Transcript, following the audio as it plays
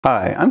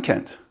Hi, I'm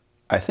Kent.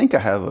 I think I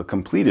have a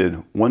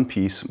completed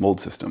one-piece mold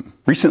system.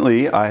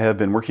 Recently, I have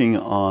been working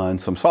on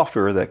some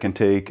software that can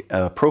take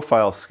a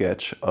profile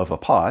sketch of a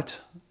pot,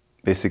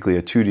 basically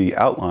a 2D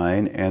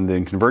outline, and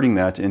then converting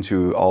that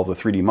into all the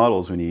 3D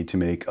models we need to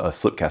make a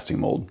slip casting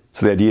mold.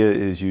 So the idea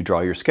is you draw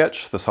your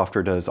sketch, the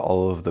software does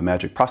all of the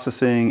magic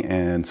processing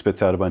and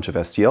spits out a bunch of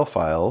STL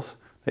files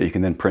that you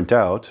can then print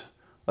out,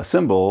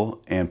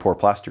 assemble, and pour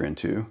plaster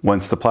into.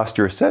 Once the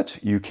plaster is set,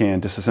 you can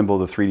disassemble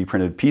the 3D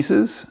printed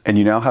pieces, and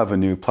you now have a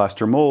new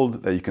plaster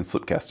mold that you can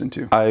slip cast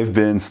into. I've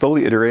been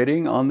slowly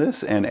iterating on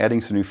this and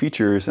adding some new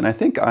features, and I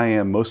think I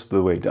am most of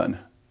the way done.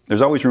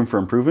 There's always room for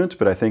improvement,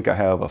 but I think I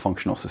have a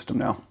functional system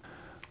now.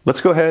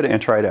 Let's go ahead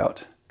and try it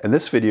out. In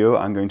this video,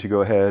 I'm going to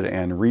go ahead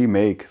and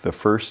remake the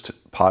first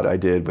pot I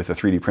did with a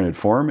 3D printed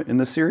form in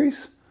this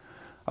series.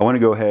 I want to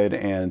go ahead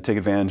and take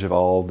advantage of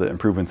all the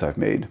improvements I've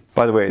made.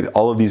 By the way,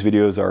 all of these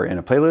videos are in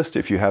a playlist.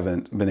 If you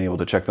haven't been able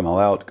to check them all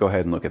out, go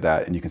ahead and look at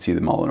that and you can see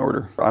them all in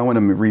order. I want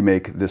to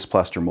remake this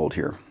plaster mold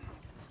here.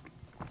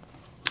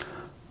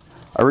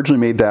 I originally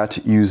made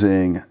that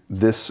using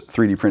this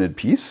 3D printed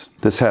piece.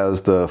 This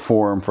has the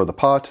form for the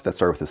pot that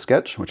started with a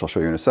sketch, which I'll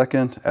show you in a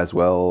second, as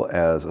well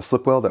as a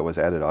slip well that was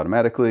added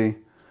automatically.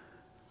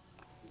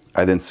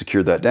 I then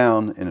secured that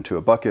down into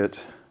a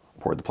bucket,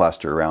 poured the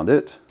plaster around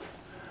it.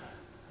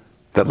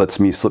 That lets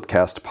me slip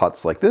cast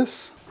pots like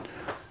this,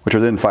 which are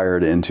then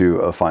fired into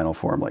a final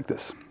form like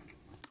this.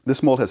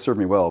 This mold has served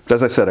me well, but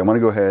as I said, I want to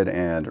go ahead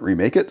and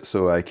remake it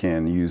so I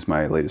can use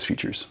my latest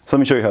features. So let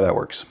me show you how that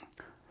works.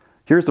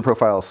 Here's the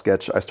profile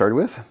sketch I started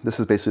with. This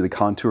is basically the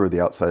contour of the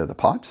outside of the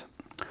pot.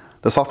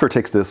 The software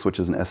takes this, which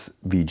is an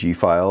SVG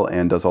file,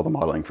 and does all the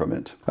modeling from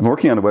it. I'm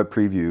working on a web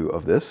preview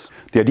of this.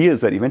 The idea is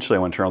that eventually I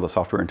want to turn all the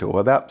software into a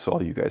web app so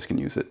all you guys can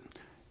use it.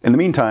 In the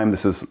meantime,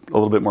 this is a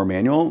little bit more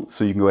manual,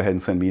 so you can go ahead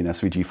and send me an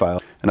SVG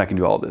file and I can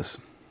do all this.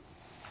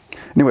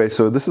 Anyway,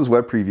 so this is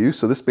web preview.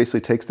 So this basically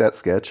takes that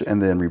sketch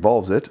and then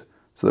revolves it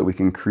so that we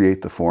can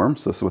create the form.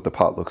 So this is what the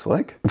pot looks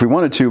like. If we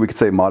wanted to, we could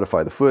say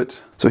modify the foot.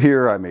 So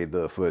here I made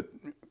the foot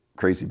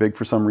crazy big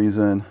for some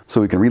reason. So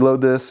we can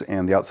reload this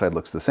and the outside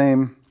looks the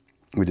same.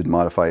 We didn't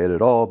modify it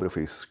at all, but if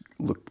we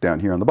look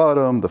down here on the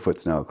bottom, the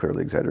foot's now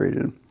clearly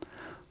exaggerated.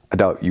 I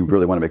doubt you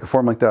really want to make a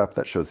form like that, but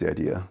that shows the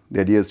idea. The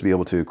idea is to be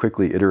able to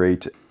quickly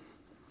iterate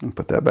and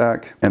put that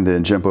back, and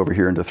then jump over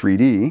here into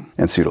 3D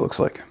and see what it looks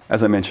like.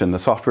 As I mentioned, the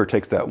software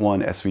takes that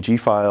one SVG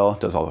file,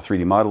 does all the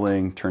 3D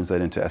modeling, turns that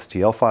into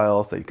STL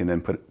files that you can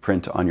then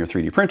print on your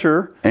 3D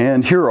printer.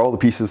 And here are all the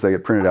pieces that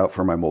get printed out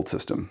for my mold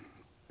system.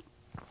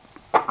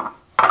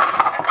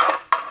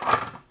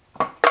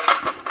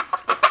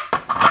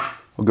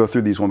 We'll go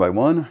through these one by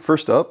one.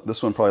 First up,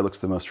 this one probably looks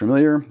the most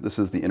familiar. This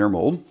is the inner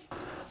mold.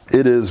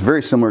 It is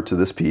very similar to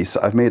this piece.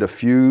 I've made a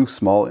few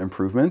small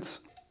improvements.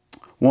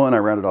 One, I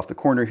rounded off the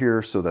corner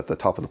here so that the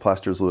top of the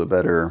plaster is a little bit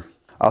better.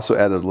 I also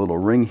added a little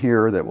ring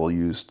here that we'll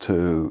use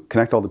to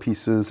connect all the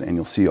pieces, and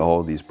you'll see all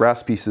of these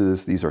brass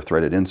pieces. These are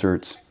threaded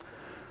inserts.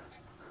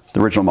 The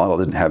original model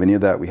didn't have any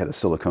of that. We had to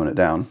silicone it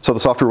down. So the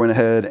software went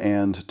ahead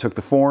and took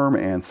the form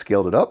and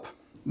scaled it up.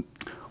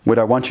 What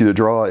I want you to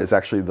draw is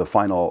actually the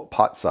final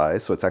pot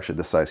size, so it's actually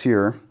this size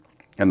here.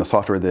 And the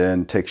software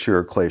then takes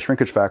your clay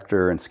shrinkage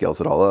factor and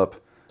scales it all up,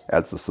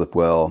 adds the slip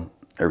well,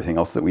 everything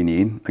else that we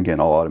need, again,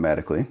 all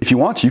automatically. If you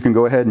want, you can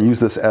go ahead and use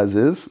this as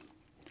is.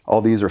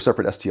 All these are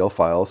separate STL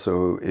files,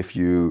 so if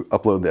you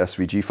upload the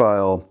SVG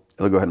file,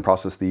 it'll go ahead and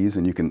process these,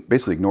 and you can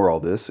basically ignore all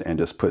this and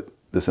just put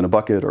this in a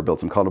bucket or build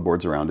some coddle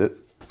boards around it.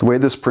 The way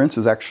this prints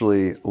is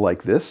actually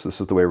like this.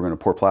 This is the way we're going to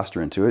pour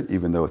plaster into it,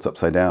 even though it's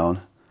upside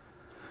down.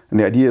 And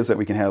the idea is that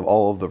we can have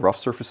all of the rough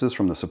surfaces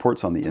from the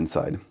supports on the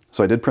inside.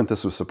 So I did print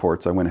this with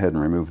supports. I went ahead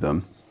and removed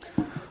them.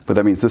 But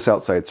that means this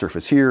outside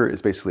surface here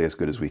is basically as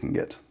good as we can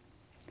get.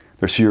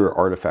 There's fewer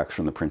artifacts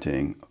from the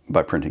printing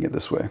by printing it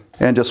this way.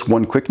 And just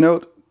one quick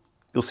note,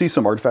 you'll see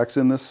some artifacts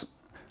in this.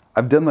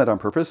 I've done that on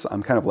purpose.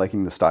 I'm kind of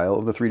liking the style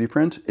of the 3D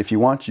print. If you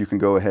want, you can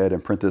go ahead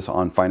and print this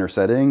on finer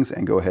settings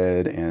and go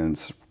ahead and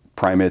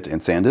prime it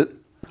and sand it.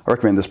 I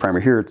recommend this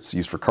primer here. It's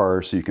used for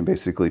cars, so you can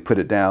basically put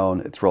it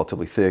down. It's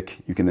relatively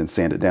thick. You can then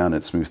sand it down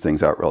and it smooths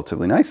things out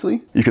relatively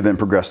nicely. You can then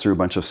progress through a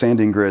bunch of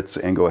sanding grits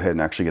and go ahead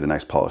and actually get a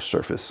nice polished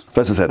surface.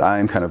 But as I said,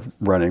 I'm kind of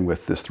running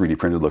with this 3D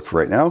printed look for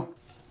right now.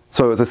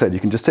 So as I said, you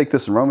can just take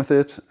this and run with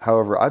it.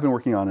 However, I've been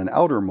working on an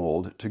outer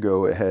mold to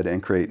go ahead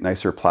and create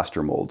nicer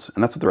plaster molds.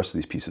 And that's what the rest of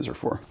these pieces are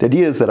for. The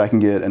idea is that I can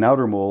get an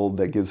outer mold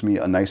that gives me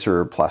a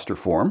nicer plaster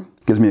form,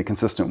 gives me a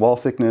consistent wall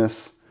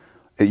thickness.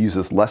 It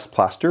uses less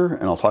plaster,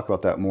 and I'll talk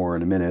about that more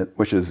in a minute,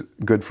 which is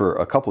good for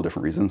a couple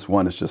different reasons.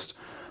 One is just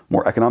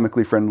more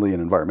economically friendly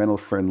and environmentally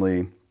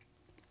friendly.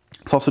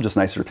 It's also just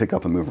nicer to pick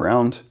up and move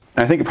around.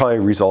 And I think it probably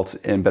results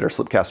in better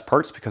slip cast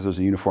parts because there's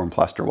a uniform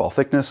plaster wall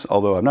thickness,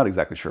 although I'm not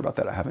exactly sure about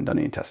that. I haven't done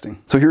any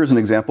testing. So here's an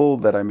example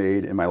that I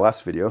made in my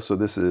last video. So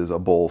this is a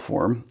bowl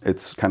form.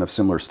 It's kind of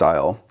similar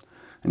style,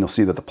 and you'll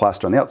see that the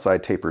plaster on the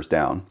outside tapers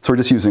down. So we're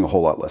just using a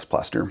whole lot less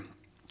plaster.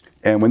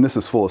 And when this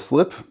is full of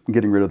slip,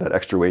 getting rid of that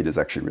extra weight is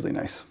actually really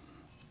nice.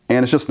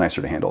 And it's just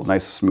nicer to handle.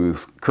 Nice smooth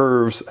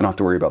curves. I don't have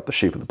to worry about the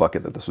shape of the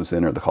bucket that this was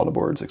in or the coddle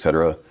boards,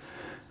 etc.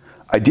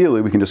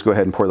 Ideally, we can just go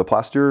ahead and pour the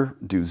plaster,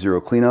 do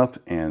zero cleanup,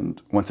 and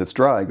once it's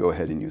dry, go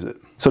ahead and use it.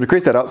 So to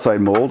create that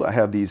outside mold, I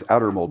have these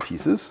outer mold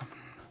pieces.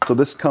 So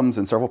this comes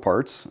in several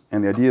parts,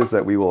 and the idea is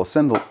that we will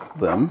assemble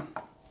them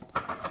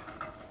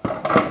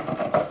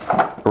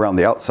around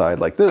the outside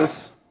like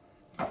this.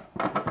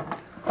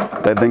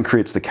 That then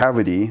creates the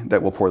cavity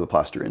that we'll pour the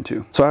plaster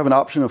into. So I have an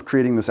option of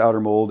creating this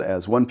outer mold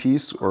as one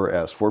piece or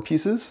as 4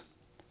 pieces.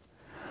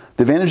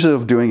 The advantage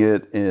of doing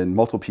it in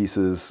multiple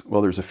pieces,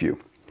 well, there's a few.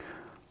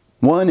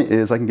 One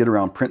is I can get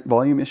around print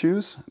volume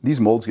issues. These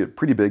molds get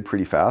pretty big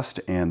pretty fast,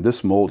 and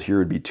this mold here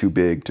would be too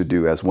big to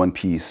do as one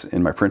piece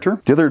in my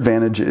printer. The other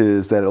advantage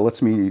is that it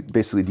lets me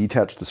basically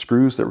detach the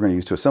screws that we're going to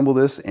use to assemble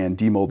this and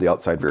demold the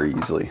outside very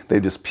easily.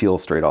 They just peel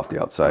straight off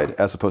the outside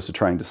as opposed to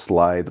trying to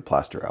slide the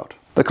plaster out.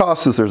 The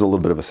cost is there's a little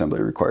bit of assembly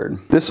required.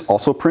 This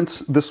also prints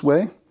this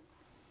way.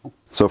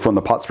 So from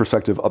the pot's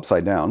perspective,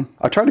 upside down.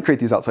 I tried to create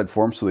these outside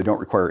forms so they don't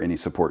require any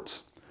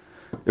supports.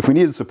 If we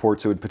needed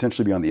supports, it would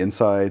potentially be on the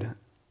inside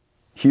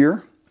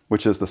here,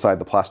 which is the side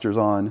the plaster's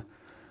on.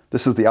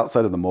 This is the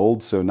outside of the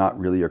mold, so not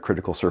really a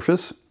critical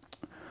surface.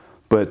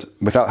 But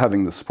without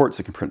having the supports,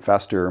 it can print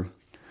faster.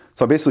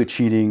 So I'm basically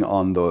cheating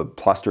on the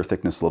plaster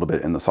thickness a little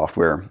bit in the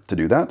software to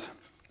do that.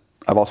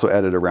 I've also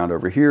added a round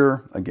over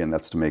here. Again,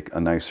 that's to make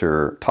a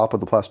nicer top of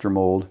the plaster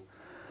mold.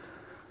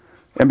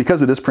 And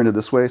because it is printed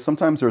this way,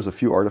 sometimes there's a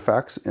few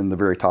artifacts in the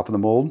very top of the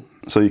mold.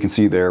 So you can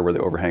see there where the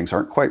overhangs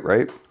aren't quite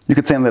right. You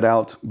could sand that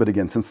out, but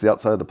again, since the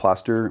outside of the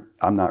plaster,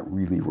 I'm not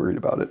really worried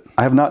about it.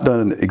 I have not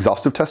done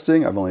exhaustive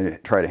testing. I've only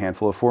tried a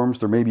handful of forms.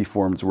 There may be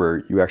forms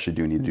where you actually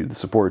do need to do the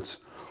supports,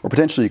 or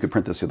potentially you could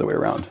print this the other way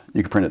around.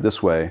 You could print it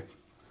this way.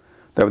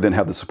 That would then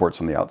have the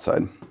supports on the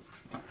outside.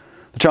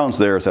 The challenge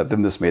there is that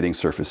then this mating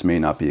surface may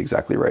not be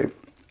exactly right.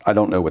 I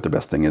don't know what the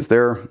best thing is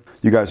there.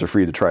 You guys are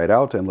free to try it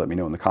out and let me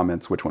know in the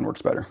comments which one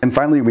works better. And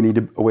finally, we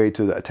need a way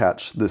to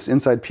attach this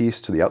inside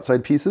piece to the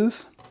outside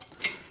pieces.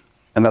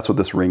 And that's what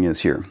this ring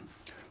is here.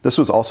 This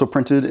was also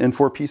printed in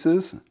 4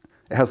 pieces.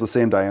 It has the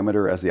same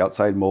diameter as the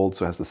outside mold,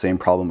 so it has the same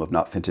problem of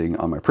not fitting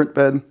on my print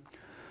bed.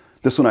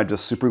 This one I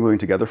just super gluing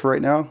together for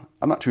right now.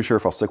 I'm not too sure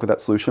if I'll stick with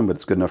that solution, but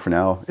it's good enough for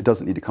now. It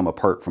doesn't need to come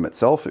apart from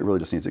itself. It really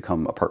just needs to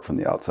come apart from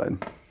the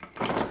outside.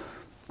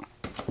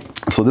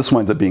 So this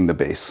winds up being the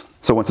base.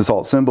 So once it's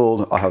all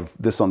assembled, I'll have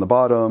this on the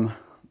bottom.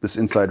 This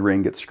inside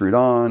ring gets screwed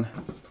on.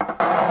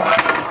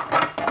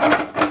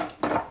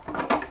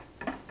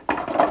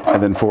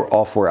 And then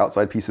all 4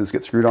 outside pieces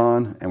get screwed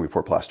on, and we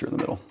pour plaster in the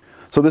middle.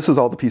 So this is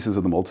all the pieces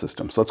of the mold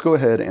system. So let's go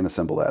ahead and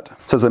assemble that.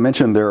 So as I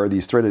mentioned, there are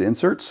these threaded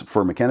inserts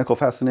for mechanical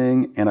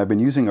fastening, and I've been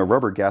using a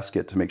rubber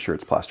gasket to make sure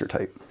it's plaster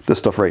tight. This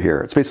stuff right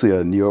here, it's basically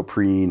a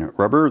neoprene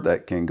rubber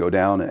that can go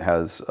down. It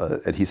has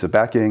adhesive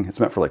backing. It's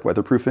meant for like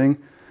weatherproofing.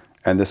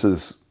 And this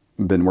has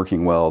been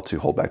working well to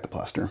hold back the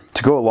plaster.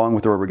 To go along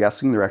with the rubber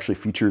gasketing, there are actually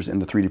features in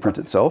the 3D print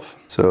itself.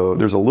 So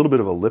there's a little bit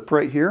of a lip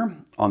right here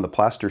on the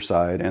plaster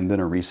side and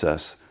then a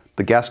recess.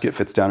 The gasket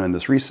fits down in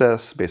this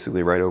recess,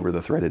 basically right over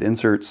the threaded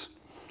inserts.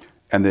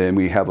 And then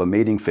we have a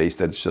mating face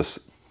that's just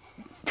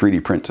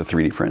 3D print to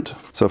 3D print.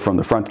 So from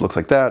the front, it looks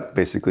like that.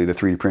 Basically, the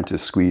 3D print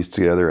is squeezed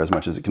together as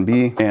much as it can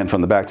be. And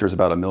from the back, there's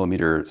about a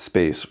millimeter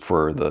space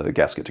for the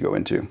gasket to go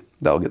into.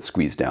 That'll get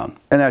squeezed down.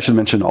 And I should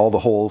mention all the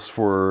holes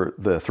for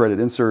the threaded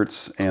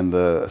inserts and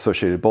the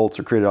associated bolts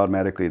are created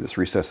automatically. This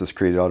recess is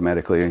created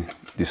automatically.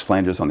 These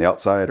flanges on the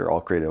outside are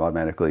all created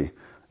automatically.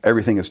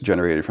 Everything is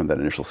generated from that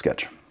initial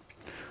sketch.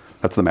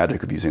 That's the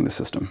magic of using the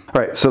system.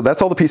 All right, so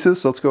that's all the pieces.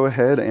 So let's go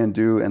ahead and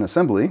do an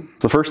assembly.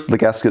 So first, the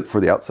gasket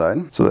for the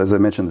outside. So as I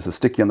mentioned, this is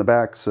sticky on the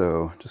back,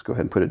 so just go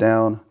ahead and put it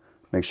down.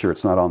 Make sure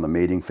it's not on the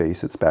mating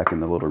face, it's back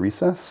in the little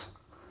recess.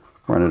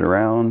 Run it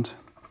around.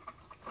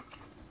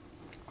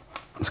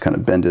 Just kind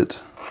of bend it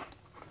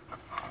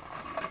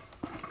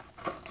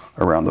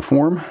around the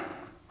form.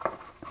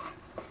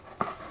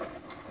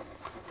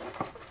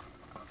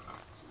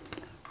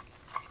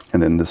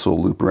 And then this will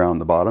loop around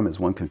the bottom as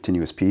one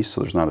continuous piece,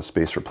 so there's not a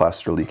space for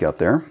plaster to leak out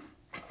there.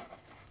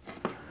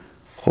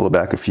 Hold it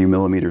back a few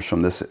millimeters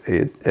from this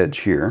edge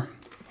here.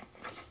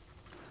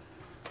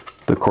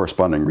 The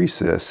corresponding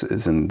recess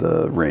is in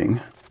the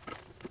ring.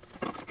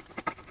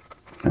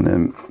 And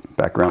then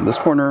back around this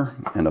corner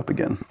and up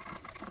again.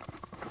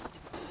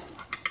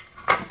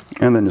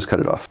 And then just cut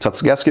it off. So that's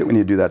the gasket. We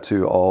need to do that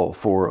to all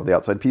 4 of the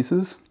outside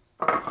pieces.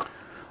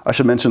 I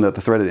should mention that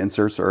the threaded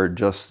inserts are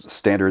just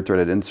standard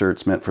threaded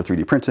inserts meant for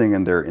 3D printing,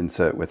 and they're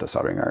inset with a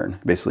soldering iron.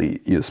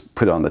 Basically, you just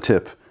put it on the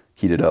tip,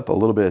 heat it up a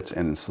little bit,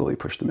 and then slowly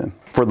push them in.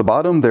 For the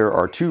bottom, there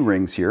are 2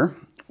 rings here.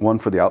 One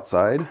for the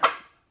outside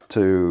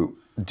to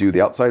do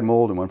the outside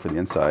mold, and one for the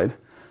inside.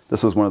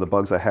 This was one of the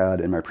bugs I had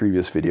in my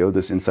previous video.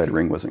 This inside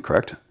ring wasn't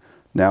correct.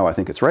 Now I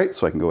think it's right,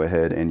 so I can go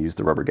ahead and use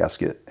the rubber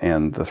gasket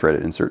and the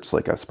threaded inserts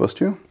like I was supposed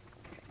to.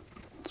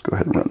 Let's go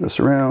ahead and run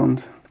this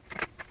around,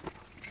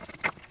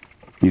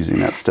 using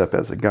that step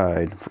as a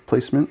guide for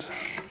placement.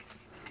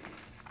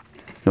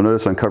 You'll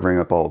notice I'm covering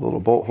up all the little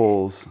bolt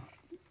holes.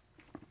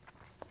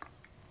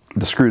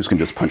 The screws can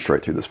just punch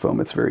right through this foam.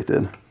 It's very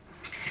thin,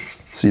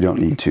 so you don't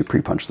need to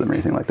pre-punch them or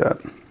anything like that.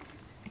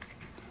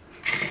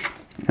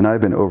 And I've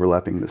been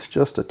overlapping this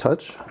just a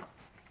touch,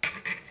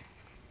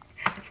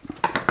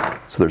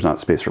 so there's not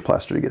space for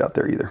plaster to get out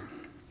there either.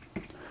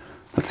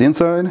 That's the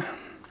inside.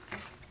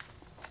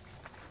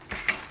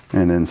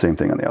 And then same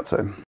thing on the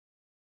outside. All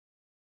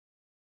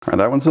right,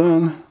 that one's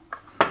done.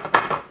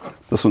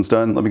 This one's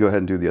done. Let me go ahead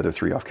and do the other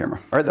three off camera.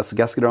 All right, that's the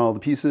gasket on all the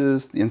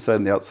pieces, the inside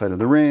and the outside of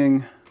the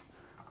ring,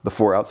 the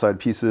 4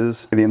 outside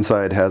pieces. The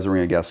inside has a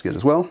ring of gasket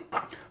as well.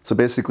 So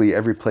basically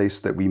every place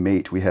that we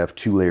mate, we have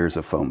 2 layers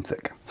of foam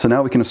thick. So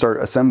now we can start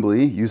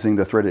assembly using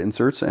the threaded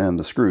inserts and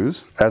the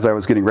screws. As I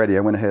was getting ready, I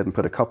went ahead and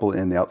put a couple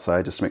in the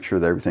outside just to make sure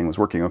that everything was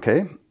working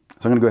okay.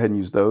 So I'm gonna go ahead and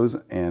use those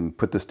and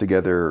put this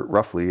together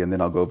roughly, and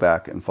then I'll go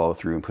back and follow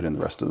through and put in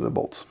the rest of the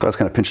bolts. So that's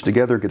kind of pinch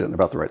together, get it in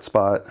about the right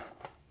spot.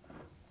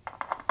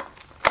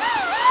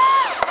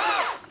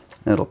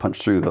 And it'll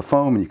punch through the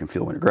foam and you can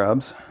feel when it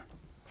grabs.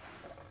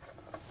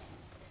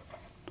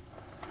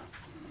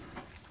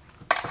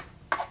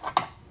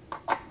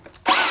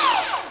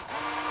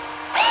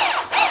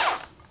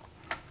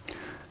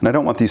 And I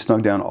don't want these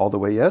snug down all the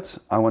way yet.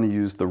 I want to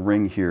use the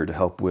ring here to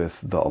help with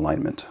the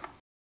alignment.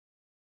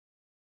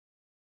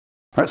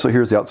 All right, so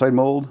here's the outside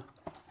mold,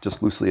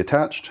 just loosely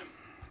attached.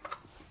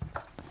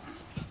 So I'm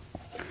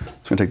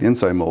going to take the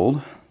inside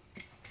mold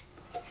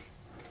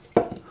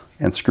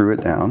and screw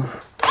it down.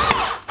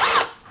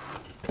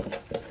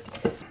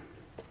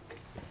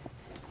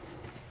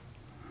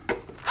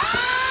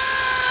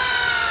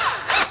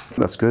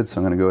 That's good, so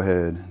I'm going to go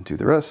ahead and do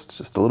the rest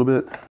just a little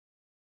bit.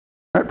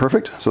 All right,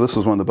 perfect. So this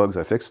was one of the bugs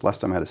I fixed.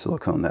 Last time I had to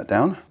silicone that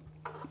down.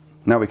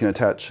 Now we can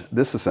attach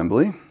this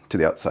assembly to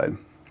the outside.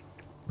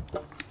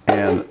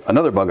 And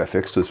another bug I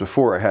fixed was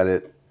before I had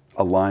it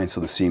aligned so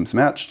the seams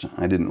matched.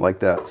 I didn't like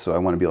that, so I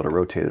want to be able to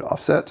rotate it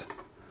offset.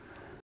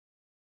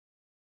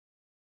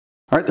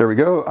 All right, there we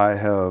go. I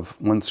have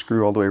one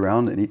screw all the way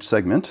around in each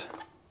segment.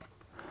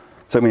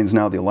 So that means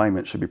now the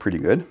alignment should be pretty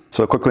good.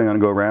 So quickly I'm going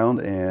to go around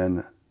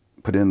and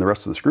put in the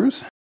rest of the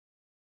screws.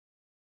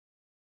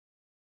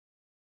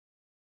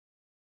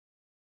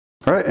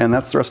 All right, and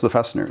that's the rest of the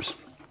fasteners.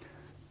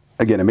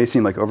 Again, it may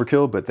seem like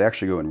overkill, but they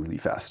actually go in really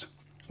fast.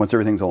 Once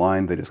everything's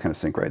aligned, they just kind of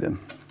sink right in.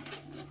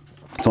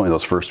 It's only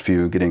those first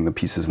few, getting the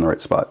pieces in the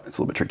right spot. It's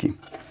a little bit tricky.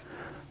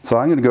 So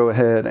I'm gonna go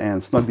ahead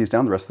and snug these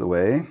down the rest of the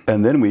way,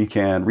 and then we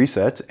can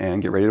reset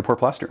and get ready to pour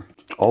plaster.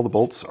 All the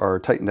bolts are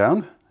tightened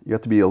down. You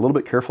have to be a little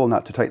bit careful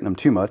not to tighten them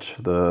too much.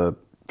 The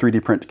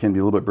 3D print can be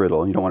a little bit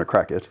brittle and you don't want to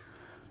crack it.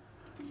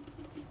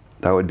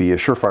 That would be a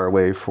surefire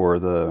way for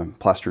the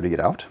plaster to get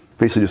out.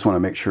 Basically just want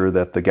to make sure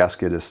that the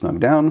gasket is snug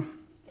down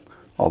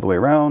all the way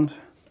around.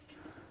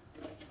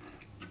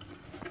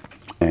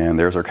 And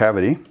there's our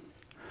cavity.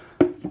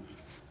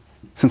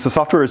 Since the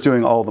software is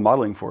doing all the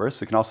modeling for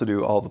us, it can also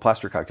do all the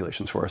plaster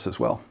calculations for us as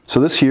well. So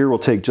this here will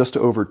take just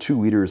over 2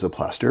 liters of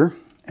plaster.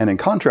 And in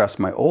contrast,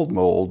 my old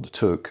mold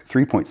took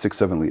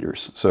 3.67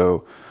 liters.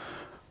 So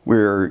we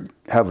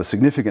have a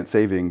significant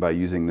saving by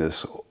using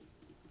this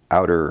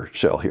outer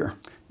shell here,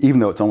 even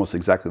though it's almost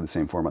exactly the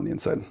same form on the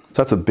inside. So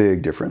that's a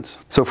big difference.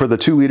 So for the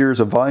 2 liters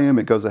of volume,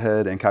 it goes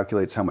ahead and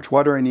calculates how much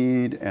water I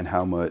need and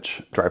how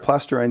much dry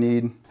plaster I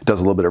need. It does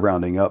a little bit of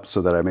rounding up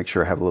so that I make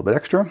sure I have a little bit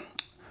extra.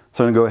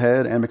 So I'm gonna go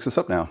ahead and mix this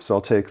up now. So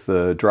I'll take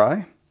the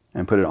dry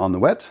and put it on the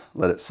wet,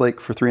 let it slake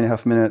for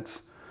 3.5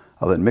 minutes.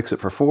 I'll then mix it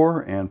for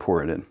 4 and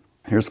pour it in.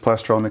 Here's the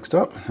plaster all mixed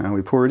up. Now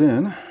we pour it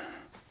in.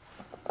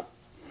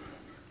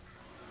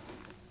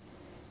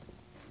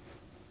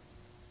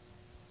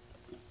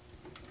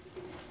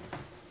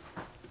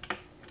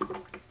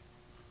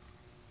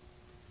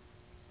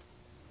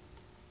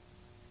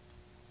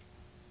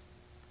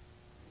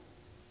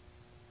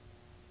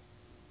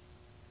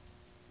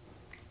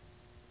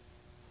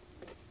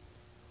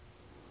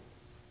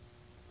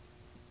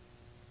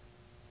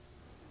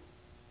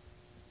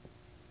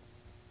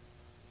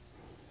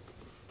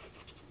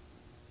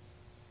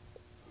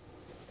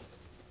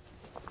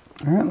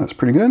 All right, that's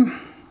pretty good.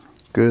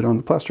 Good on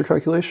the plaster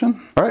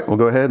calculation. All right, we'll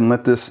go ahead and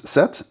let this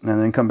set and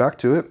then come back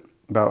to it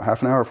about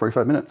half an hour,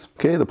 45 minutes.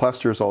 Okay, the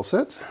plaster is all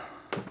set.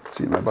 Let's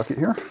see my bucket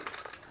here.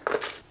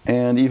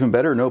 And even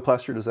better, no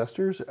plaster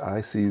disasters.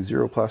 I see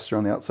 0 plaster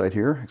on the outside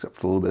here, except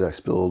for a little bit I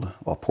spilled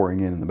while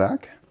pouring in the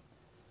back.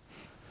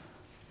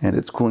 And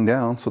it's cooling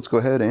down, so let's go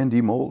ahead and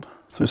demold.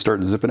 So just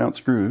start zipping out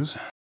screws.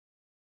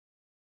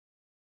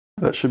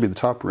 That should be the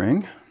top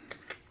ring.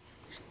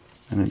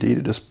 And indeed,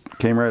 it just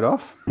came right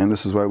off. And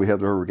this is why we have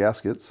the rubber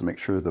gaskets, to make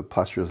sure the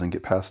plaster doesn't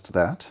get past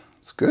that.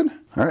 It's good.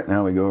 All right,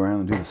 now we go around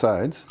and do the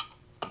sides.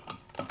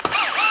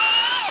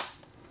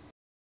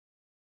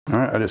 All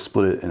right, I just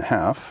split it in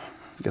half.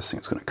 I'm guessing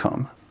it's gonna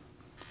come.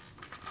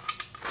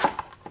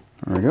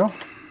 There we go.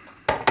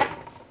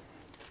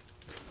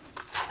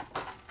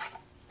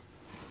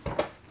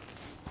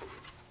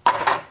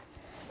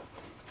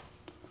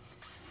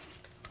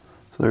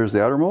 So there's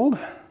the outer mold.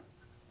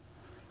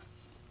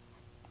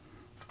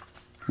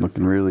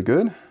 Looking really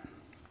good.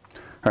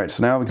 All right,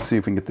 so now we can see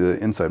if we can get the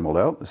inside mold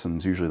out. This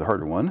one's usually the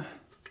harder one.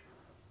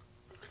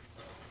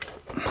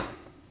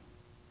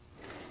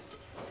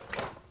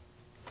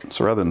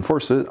 So rather than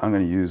force it, I'm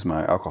going to use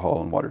my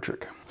alcohol and water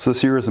trick. So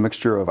this here is a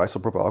mixture of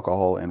isopropyl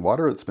alcohol and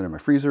water that's been in my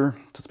freezer.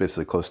 So it's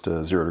basically close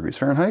to 0 degrees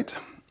Fahrenheit.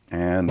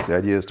 And the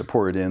idea is to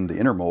pour it in the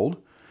inner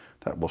mold.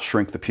 That will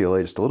shrink the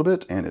PLA just a little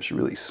bit and it should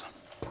release.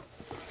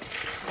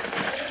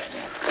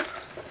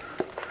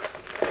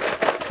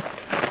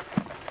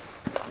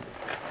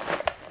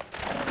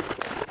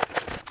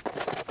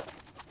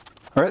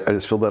 All right, I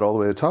just filled that all the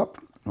way to the top.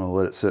 I'll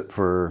let it sit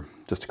for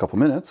just a couple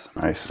minutes.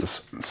 Ice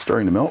is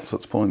starting to melt, so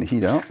it's pulling the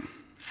heat out.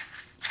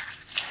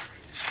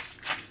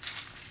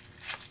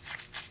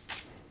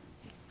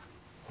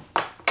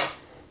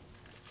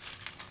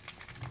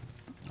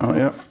 Oh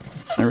yeah,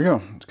 there we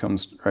go. It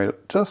comes right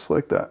up just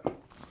like that.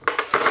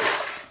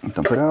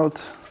 Dump it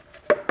out.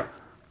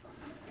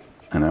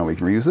 And now we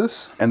can reuse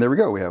this. And there we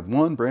go, we have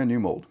one brand new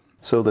mold.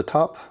 So the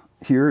top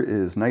here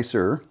is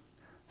nicer.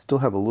 Still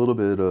have a little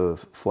bit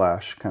of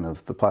flash, kind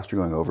of the plaster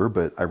going over,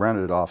 but I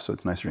rounded it off so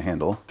it's nicer to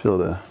handle. Be able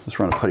to just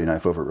run a putty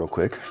knife over it real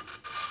quick.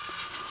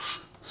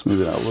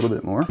 Smooth it out a little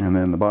bit more. And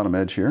then the bottom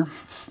edge here.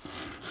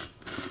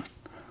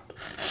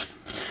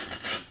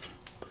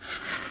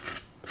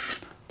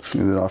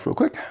 Smooth it off real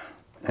quick.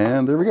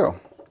 And there we go.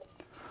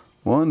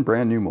 One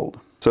brand new mold.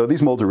 So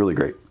these molds are really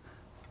great.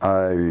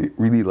 I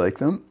really like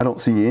them. I don't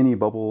see any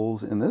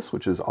bubbles in this,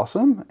 which is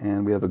awesome.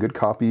 And we have a good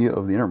copy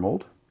of the inner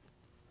mold.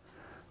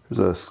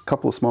 There's a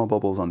couple of small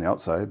bubbles on the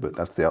outside, but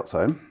that's the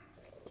outside.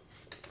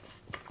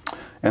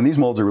 And these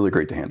molds are really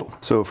great to handle.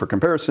 So for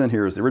comparison,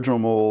 here is the original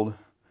mold.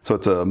 So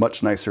it's a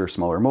much nicer,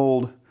 smaller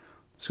mold.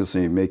 It's just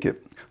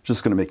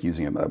going to make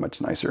using it that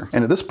much nicer.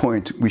 And at this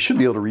point, we should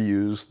be able to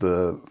reuse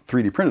the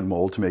 3D printed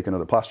mold to make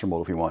another plaster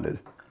mold if we wanted.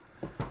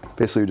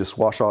 Basically, just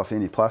wash off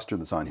any plaster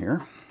that's on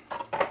here.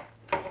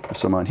 There's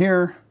some on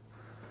here.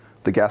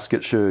 The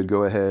gasket should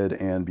go ahead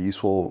and be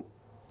useful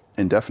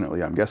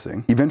indefinitely, I'm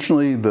guessing.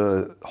 Eventually,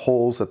 the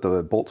holes that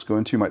the bolts go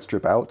into might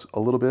strip out a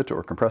little bit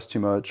or compress too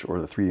much,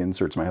 or the 3D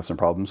inserts might have some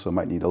problems, so it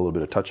might need a little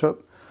bit of touch-up.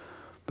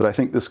 But I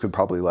think this could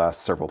probably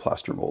last several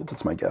plaster molds,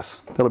 it's my guess.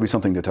 That'll be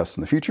something to test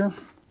in the future.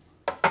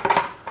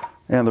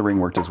 And the ring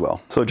worked as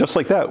well. So just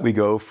like that, we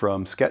go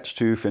from sketch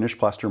to finished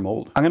plaster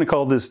mold. I'm gonna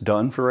call this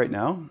done for right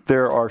now.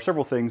 There are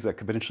several things that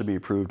could potentially be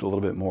improved a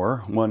little bit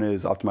more. One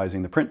is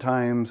optimizing the print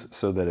times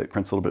so that it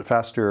prints a little bit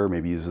faster,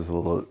 maybe uses a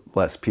little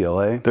less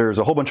PLA. There's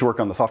a whole bunch of work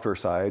on the software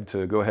side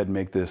to go ahead and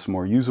make this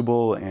more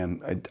usable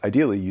and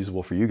ideally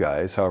usable for you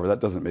guys. However, that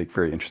doesn't make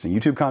very interesting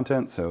YouTube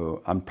content,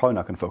 so I'm probably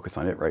not gonna focus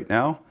on it right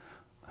now.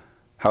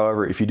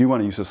 However, if you do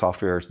want to use the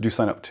software, do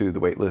sign up to the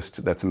waitlist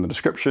that's in the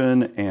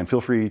description and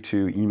feel free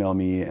to email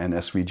me an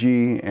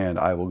SVG and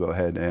I will go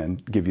ahead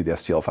and give you the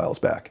STL files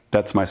back.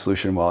 That's my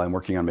solution while I'm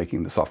working on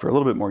making the software a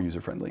little bit more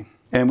user-friendly.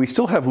 And we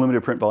still have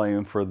limited print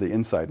volume for the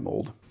inside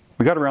mold.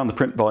 We got around the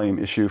print volume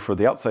issue for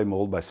the outside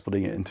mold by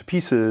splitting it into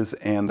pieces,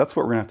 and that's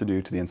what we're gonna have to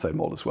do to the inside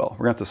mold as well.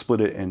 We're gonna have to split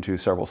it into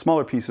several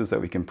smaller pieces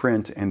that we can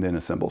print and then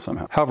assemble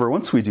somehow. However,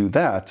 once we do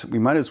that, we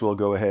might as well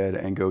go ahead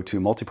and go to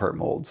multi-part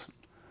molds.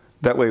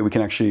 That way we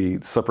can actually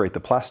separate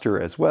the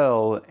plaster as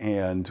well,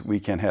 and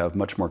we can have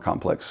much more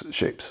complex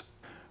shapes.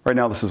 Right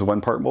now this is a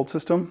one-part mold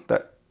system.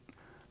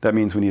 That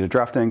means we need a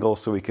draft angle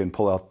so we can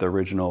pull out the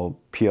original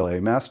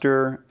PLA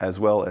master, as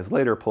well as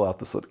later pull out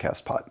the slip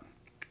cast pot.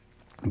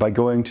 By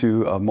going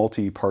to a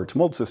multi-part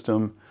mold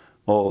system,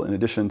 well, in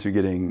addition to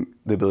getting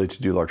the ability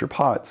to do larger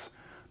pots,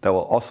 that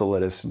will also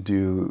let us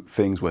do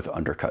things with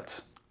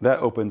undercuts. That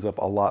opens up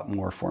a lot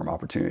more form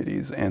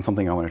opportunities and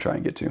something I want to try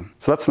and get to.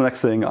 So that's the next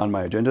thing on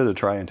my agenda to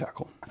try and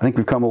tackle. I think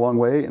we've come a long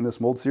way in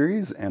this mold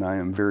series and I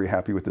am very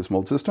happy with this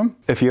mold system.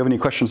 If you have any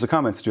questions or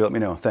comments, do let me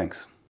know. Thanks.